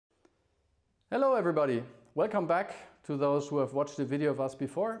Hello everybody, welcome back to those who have watched the video of us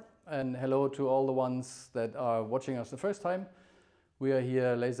before, and hello to all the ones that are watching us the first time. We are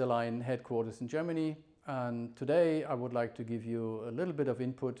here Laserline headquarters in Germany, and today I would like to give you a little bit of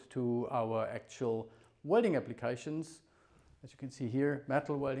input to our actual welding applications. As you can see here,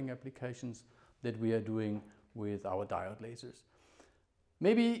 metal welding applications that we are doing with our diode lasers.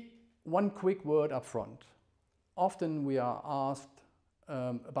 Maybe one quick word up front. Often we are asked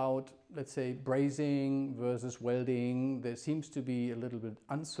about, let's say, brazing versus welding. There seems to be a little bit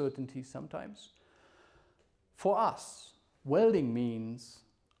uncertainty sometimes. For us, welding means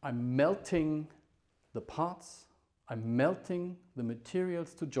I'm melting the parts, I'm melting the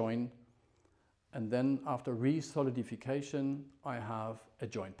materials to join, and then after resolidification, I have a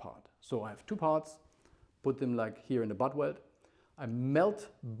joint part. So I have two parts, put them like here in a butt weld. I melt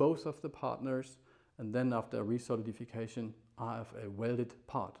both of the partners, and then after resolidification, I have a welded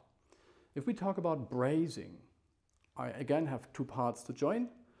part. If we talk about brazing, I again have two parts to join,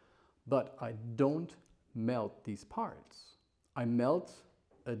 but I don't melt these parts. I melt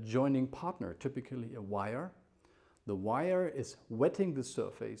a joining partner, typically a wire. The wire is wetting the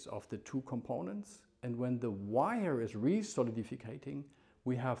surface of the two components, and when the wire is resolidificating,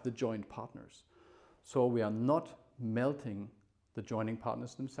 we have the joint partners. So we are not melting the joining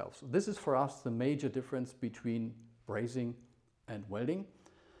partners themselves. So this is for us the major difference between brazing and welding.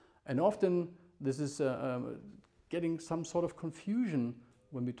 And often this is getting some sort of confusion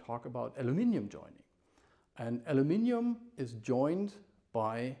when we talk about aluminium joining. And aluminium is joined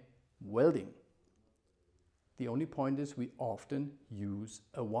by welding. The only point is we often use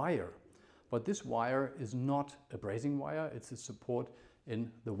a wire. But this wire is not a brazing wire, it's a support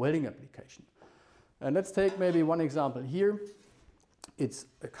in the welding application. And let's take maybe one example here. It's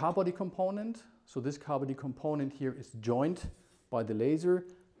a car body component. So this car body component here is joined by the laser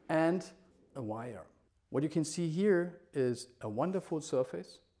and a wire. What you can see here is a wonderful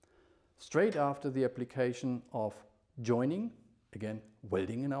surface. Straight after the application of joining, again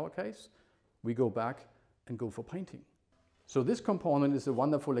welding in our case, we go back and go for painting. So this component is a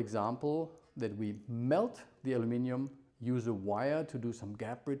wonderful example that we melt the aluminium, use a wire to do some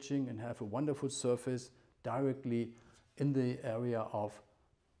gap bridging, and have a wonderful surface directly in the area of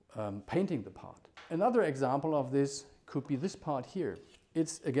painting the part. Another example of this could be this part here.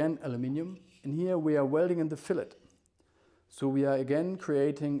 It's again aluminium, and here we are welding in the fillet. So we are again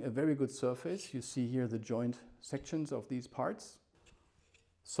creating a very good surface. You see here the joint sections of these parts.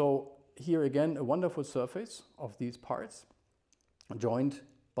 So here again a wonderful surface of these parts, joined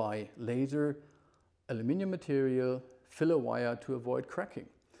by laser, aluminium material, filler wire to avoid cracking.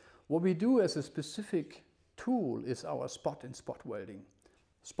 What we do as a specific tool is our spot-in-spot welding.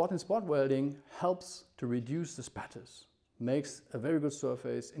 Spot-in-spot welding helps to reduce the spatters, makes a very good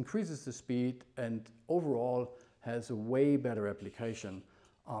surface, increases the speed, and overall has a way better application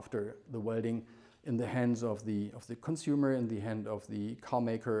after the welding in the hands of the consumer, in the hand of the car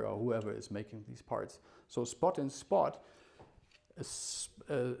maker or whoever is making these parts. So spot-in-spot, a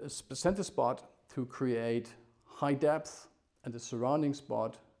center spot to create high depth and a surrounding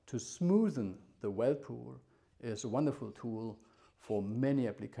spot to smoothen the weld pool is a wonderful tool for many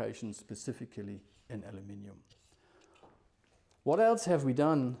applications, specifically in aluminium. What else have we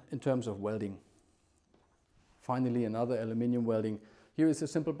done in terms of welding? Finally, another aluminium welding. Here is a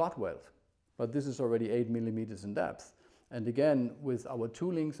simple butt weld, but this is already 8 millimeters in depth. And again, with our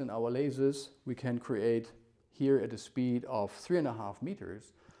toolings and our lasers, we can create here at a speed of 3.5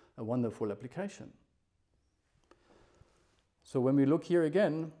 meters, a wonderful application. So when we look here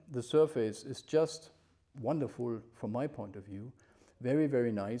again, the surface is just wonderful from my point of view. Very,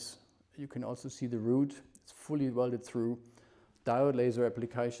 very nice. You can also see the root. It's fully welded through. Diode laser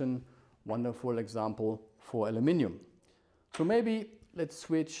application, wonderful example for aluminium. So maybe let's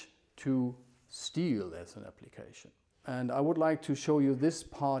switch to steel as an application. And I would like to show you this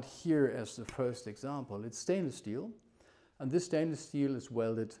part here as the first example. It's stainless steel, and this stainless steel is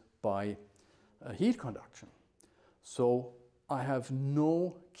welded by heat conduction. So I have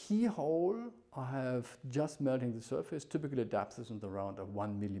no keyhole, I have just melting the surface. Typically depth is in the round of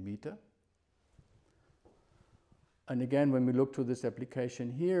 1 millimeter. And again, when we look to this application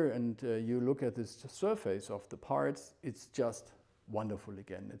here and you look at this surface of the parts, it's just wonderful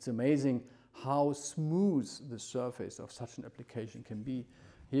again. It's amazing how smooth the surface of such an application can be.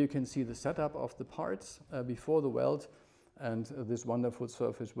 Here you can see the setup of the parts before the weld, and this wonderful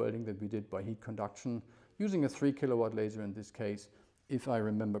surface welding that we did by heat conduction using a 3 kilowatt laser in this case, if I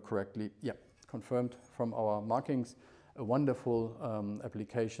remember correctly. Yeah, confirmed from our markings. A wonderful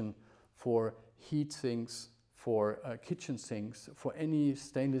application for heat sinks, for kitchen sinks, for any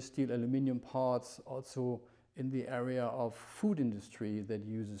stainless steel aluminum parts, also in the area of food industry that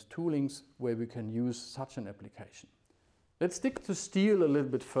uses toolings where we can use such an application. Let's stick to steel a little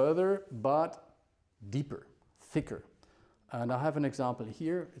bit further, but deeper, thicker. And I have an example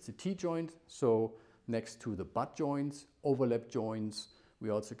here. It's a T-joint, so next to the butt joints, overlap joints,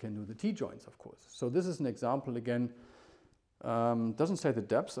 we also can do the T-joints, of course. So this is an example again. Doesn't say the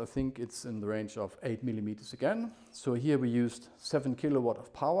depth, I think it's in the range of 8 millimeters again. So here we used 7 kilowatt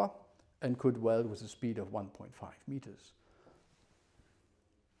of power and could weld with a speed of 1.5 meters.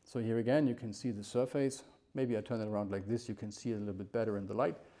 So here again you can see the surface. Maybe I turn it around like this, you can see it a little bit better in the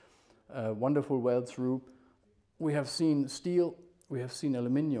light. Wonderful weld through. We have seen steel, we have seen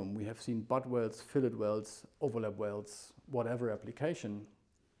aluminum, we have seen butt welds, fillet welds, overlap welds, whatever application.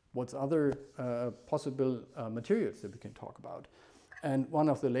 What's other possible materials that we can talk about? And one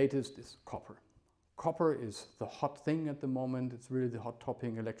of the latest is copper. Copper is the hot thing at the moment. It's really the hot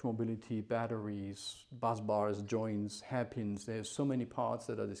topic: electromobility, batteries, bus bars, joints, hairpins. There's so many parts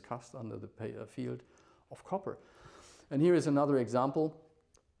that are discussed under the field of copper. And here is another example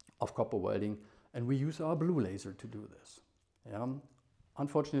of copper welding, and we use our blue laser to do this. Yeah.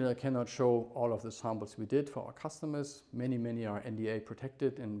 Unfortunately, I cannot show all of the samples we did for our customers. Many are NDA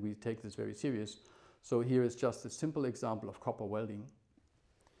protected, and we take this very serious. So here is just a simple example of copper welding.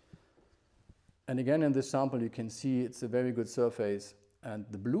 And again, in this sample, you can see it's a very good surface. And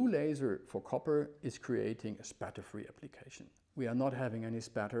the blue laser for copper is creating a spatter-free application. We are not having any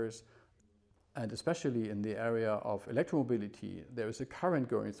spatters. And especially in the area of electromobility, there is a current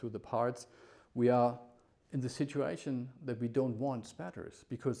going through the parts. We are in the situation that we don't want spatters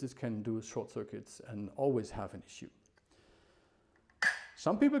because this can do short circuits and always have an issue.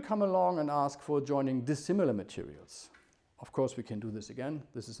 Some people come along and ask for joining dissimilar materials. Of course, we can do this again.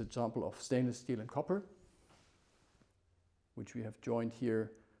 This is an example of stainless steel and copper, which we have joined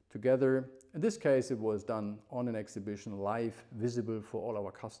here together. In this case, it was done on an exhibition, live, visible for all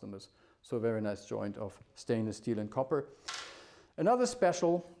our customers. So a very nice joint of stainless steel and copper. Another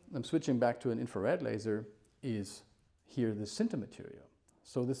special, I'm switching back to an infrared laser, is here the sinter material.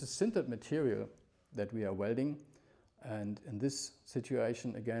 So this is sintered material that we are welding, and in this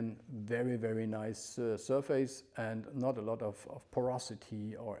situation again very nice surface and not a lot of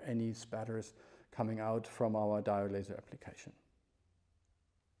porosity or any spatters coming out from our diode laser application.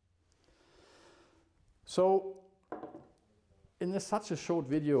 So in such a short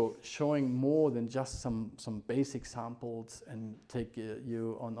video showing more than just some basic samples and take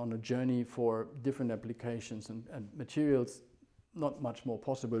you on a journey for different applications and materials, not much more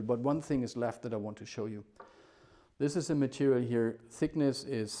possible, but one thing is left that I want to show you. This is a material here, thickness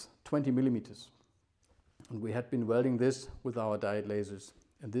is 20 millimeters. And we had been welding this with our diode lasers,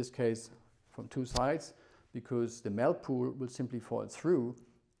 in this case from two sides, because the melt pool will simply fall through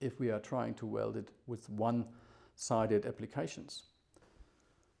if we are trying to weld it with one-sided applications.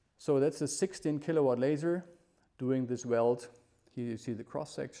 So that's a 16 kilowatt laser doing this weld. Here you see the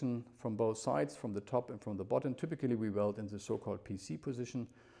cross section from both sides, from the top and from the bottom. Typically we weld in the so-called PC position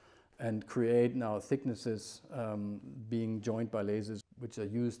and create now thicknesses being joined by lasers which are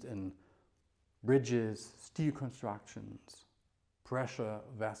used in bridges, steel constructions, pressure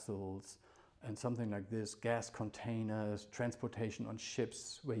vessels, and something like this, gas containers, transportation on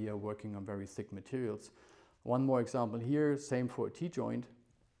ships where you're working on very thick materials. One more example here, same for a T-joint.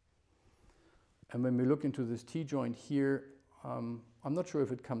 And when we look into this T-joint here, I'm not sure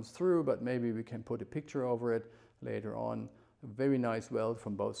if it comes through, but maybe we can put a picture over it later on. A very nice weld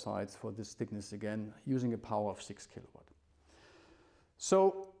from both sides for this thickness again, using a power of 6 kilowatt.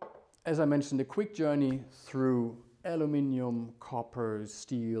 So, as I mentioned, a quick journey through aluminum, copper,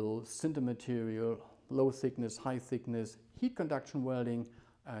 steel, sinter material, low thickness, high thickness, heat conduction welding,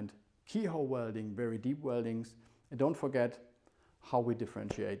 and keyhole welding, very deep weldings. And don't forget how we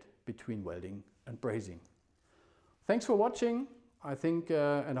differentiate between welding and brazing. Thanks for watching. I think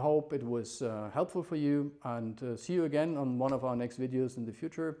and hope it was helpful for you, and see you again on one of our next videos in the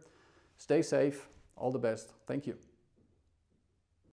future. Stay safe. All the best. Thank you.